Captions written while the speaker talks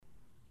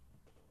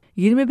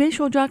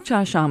25 Ocak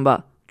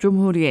Çarşamba,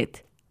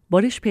 Cumhuriyet,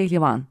 Barış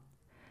Pehlivan,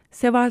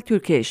 Seval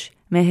Türkeş,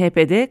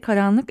 MHP'de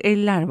karanlık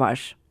eller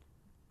var.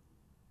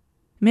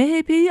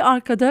 MHP'yi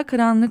arkada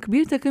karanlık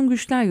bir takım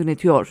güçler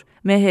yönetiyor.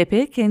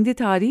 MHP kendi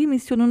tarihi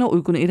misyonuna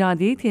uygun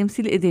iradeyi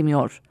temsil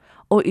edemiyor.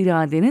 O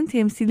iradenin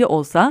temsili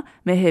olsa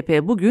MHP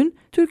bugün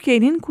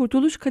Türkiye'nin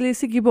kurtuluş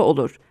kalesi gibi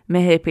olur.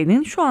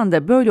 MHP'nin şu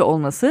anda böyle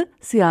olması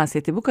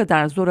siyaseti bu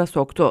kadar zora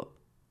soktu.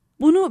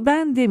 Bunu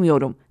ben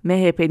demiyorum.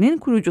 MHP'nin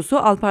kurucusu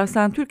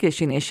Alparslan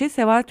Türkeş'in eşi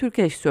Seval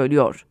Türkeş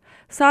söylüyor.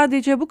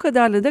 Sadece bu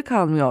kadarla da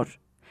kalmıyor.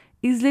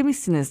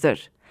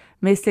 İzlemişsinizdir.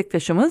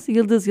 Meslektaşımız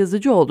Yıldız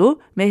Yazıcıoğlu,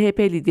 MHP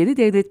lideri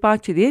Devlet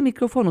Bahçeli'ye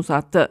mikrofon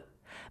uzattı.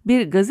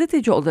 Bir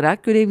gazeteci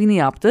olarak görevini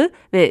yaptı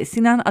ve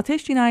Sinan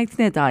Ateş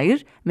cinayetine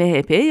dair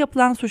MHP'ye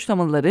yapılan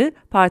suçlamaları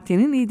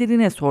partinin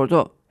liderine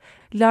sordu.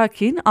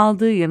 Lakin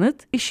aldığı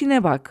yanıt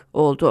işine bak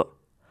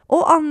oldu.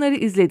 O anları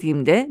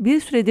izlediğimde bir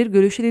süredir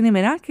görüşlerini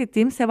merak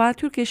ettiğim Seval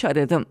Türkeş'i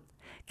aradım.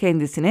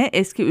 Kendisine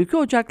eski Ülke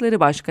Ocakları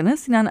Başkanı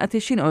Sinan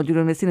Ateş'in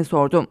öldürülmesini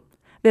sordum.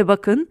 Ve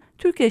bakın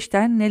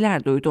Türkeş'ten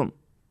neler duydum.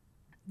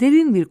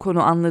 Derin bir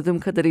konu anladığım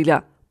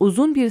kadarıyla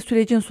uzun bir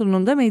sürecin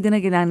sonunda meydana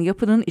gelen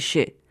yapının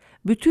işi.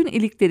 Bütün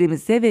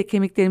iliklerimize ve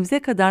kemiklerimize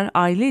kadar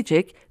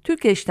ailecek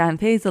Türkeş'ten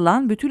feyz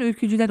alan bütün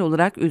ülkücüler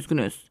olarak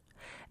üzgünüz.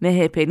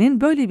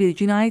 MHP'nin böyle bir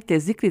cinayetle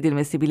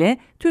zikredilmesi bile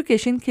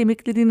Türkeş'in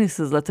kemiklerini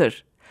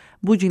sızlatır.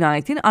 Bu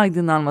cinayetin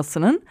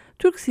aydınlanmasının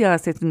Türk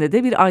siyasetinde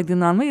de bir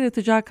aydınlanma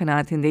yaratacağı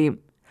kanaatindeyim.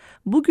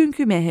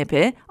 Bugünkü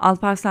MHP,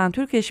 Alparslan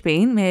Türkeş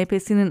Bey'in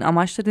MHP'sinin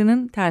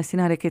amaçlarının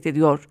tersine hareket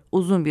ediyor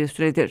uzun bir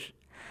süredir.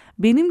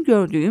 Benim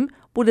gördüğüm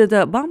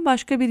burada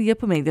bambaşka bir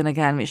yapı meydana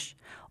gelmiş.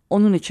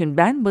 Onun için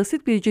ben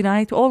basit bir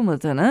cinayet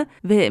olmadığını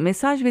ve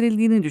mesaj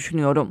verildiğini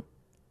düşünüyorum.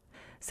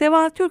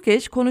 Seval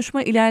Türkeş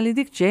konuşma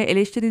ilerledikçe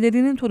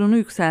eleştirilerinin tonunu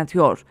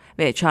yükseltiyor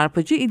ve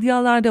çarpıcı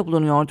iddialarda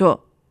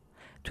bulunuyordu.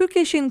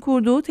 Türkeş'in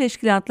kurduğu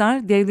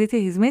teşkilatlar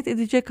devlete hizmet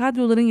edecek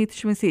kadroların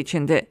yetişmesi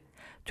içindi.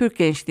 Türk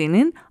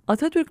gençliğinin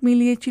Atatürk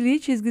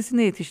milliyetçiliği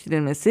çizgisinde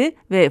yetiştirilmesi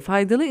ve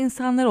faydalı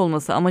insanlar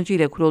olması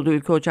amacıyla kuruldu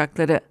ülke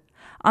ocakları.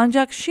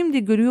 Ancak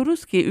şimdi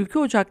görüyoruz ki ülke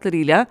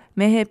ocaklarıyla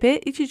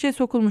MHP iç içe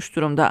sokulmuş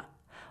durumda.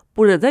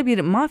 Burada bir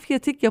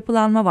mafyatik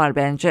yapılanma var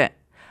bence.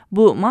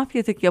 Bu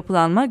mafyatik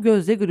yapılanma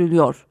gözle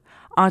görülüyor.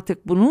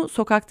 Artık bunu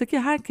sokaktaki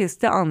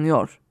herkes de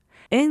anlıyor.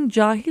 En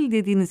cahil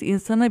dediğiniz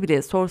insana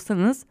bile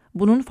sorsanız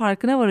bunun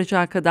farkına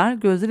varacağı kadar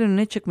gözler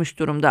önüne çıkmış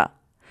durumda.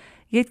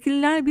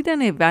 Yetkililer bir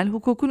an evvel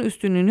hukukun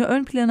üstünlüğünü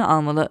ön plana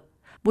almalı.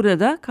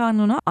 Burada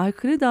kanuna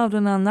aykırı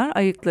davrananlar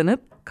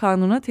ayıklanıp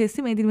kanuna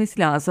teslim edilmesi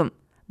lazım.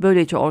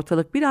 Böylece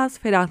ortalık biraz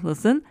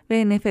ferahlasın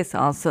ve nefes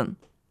alsın.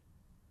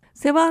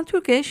 Seval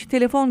Türkeş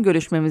telefon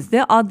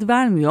görüşmemizde ad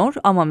vermiyor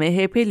ama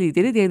MHP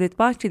lideri Devlet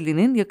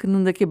Bahçeli'nin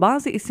yakınındaki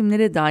bazı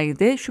isimlere dair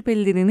de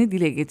şüphelerini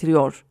dile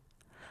getiriyor.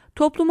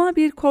 Topluma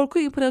bir korku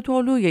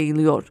imparatorluğu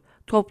yayılıyor.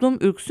 Toplum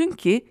ürksün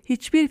ki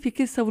hiçbir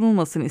fikir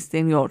savunulmasını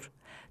isteniyor.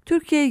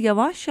 Türkiye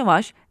yavaş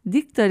yavaş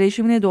dikta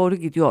rejimine doğru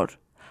gidiyor.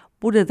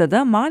 Burada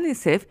da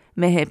maalesef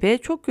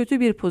MHP çok kötü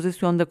bir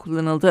pozisyonda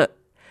kullanıldı.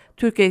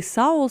 Türkeş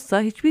sağ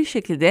olsa hiçbir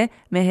şekilde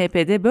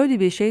MHP'de böyle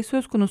bir şey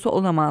söz konusu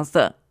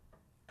olamazdı.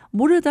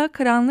 Burada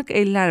karanlık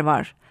eller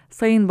var.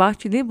 Sayın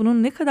Bahçeli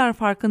bunun ne kadar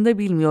farkında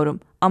bilmiyorum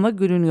ama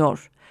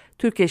görünüyor.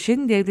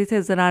 Türkeş'in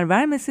devlete zarar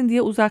vermesin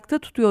diye uzakta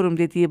tutuyorum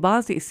dediği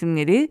bazı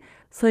isimleri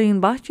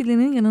Sayın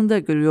Bahçeli'nin yanında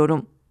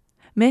görüyorum.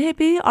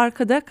 MHP'yi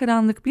arkada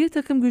karanlık bir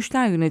takım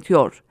güçler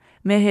yönetiyor.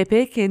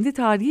 MHP kendi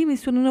tarihi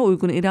misyonuna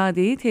uygun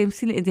iradeyi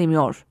temsil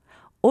edemiyor.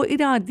 O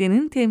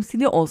iradenin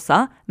temsili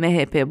olsa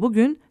MHP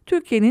bugün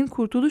Türkiye'nin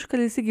kurtuluş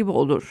kalesi gibi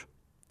olur.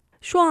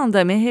 Şu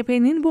anda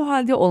MHP'nin bu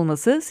halde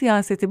olması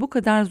siyaseti bu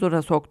kadar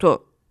zora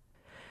soktu.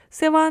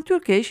 Seval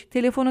Türkeş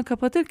telefonu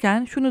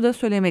kapatırken şunu da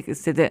söylemek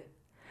istedi.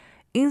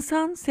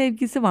 İnsan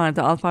sevgisi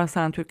vardı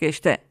Alparslan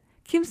Türkeş'te.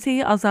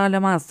 Kimseyi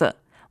azarlamazdı.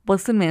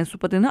 Basın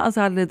mensuplarını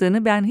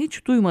azarladığını ben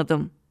hiç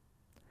duymadım.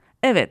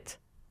 Evet,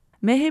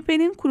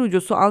 MHP'nin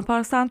kurucusu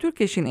Alparslan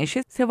Türkeş'in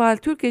eşi Seval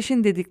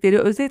Türkeş'in dedikleri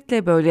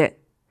özetle böyle.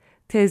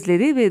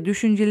 Tezleri ve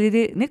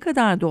düşünceleri ne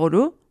kadar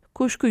doğru,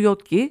 kuşku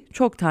yok ki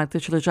çok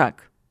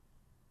tartışılacak.